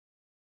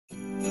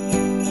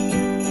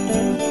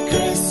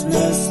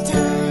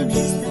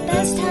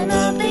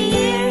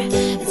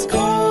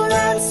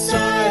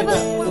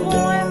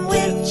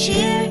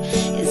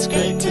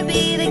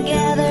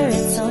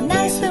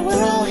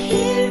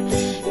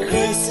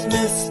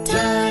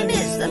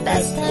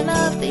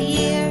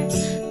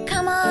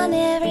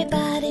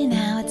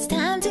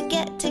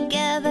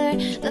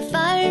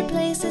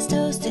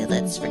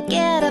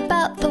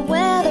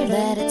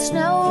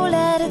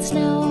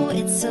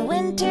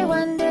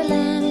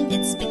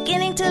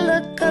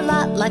a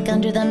lot, like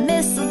under the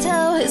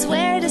mistletoe is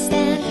where to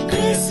stand.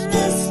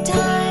 Christmas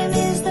time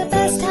is the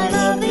best time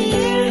of the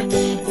year.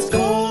 It's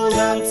cold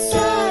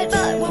outside,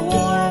 but we're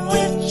warm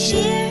with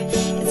cheer.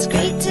 It's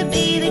great to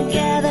be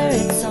together,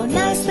 it's so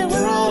nice that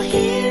we're all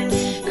here.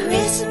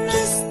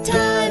 Christmas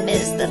time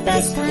is the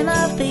best time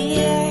of the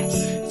year.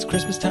 It's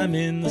Christmas time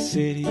in the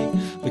city,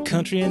 the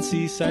country and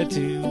seaside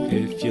too.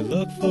 If you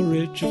look for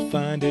it, you'll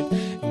find it,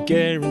 and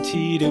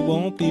guaranteed it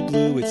won't be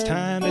blue. It's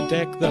time to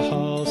deck the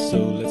halls, so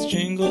let's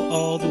jingle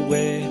all the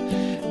way.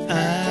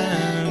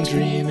 I'm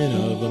dreaming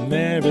of a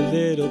merry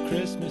little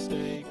Christmas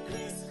day.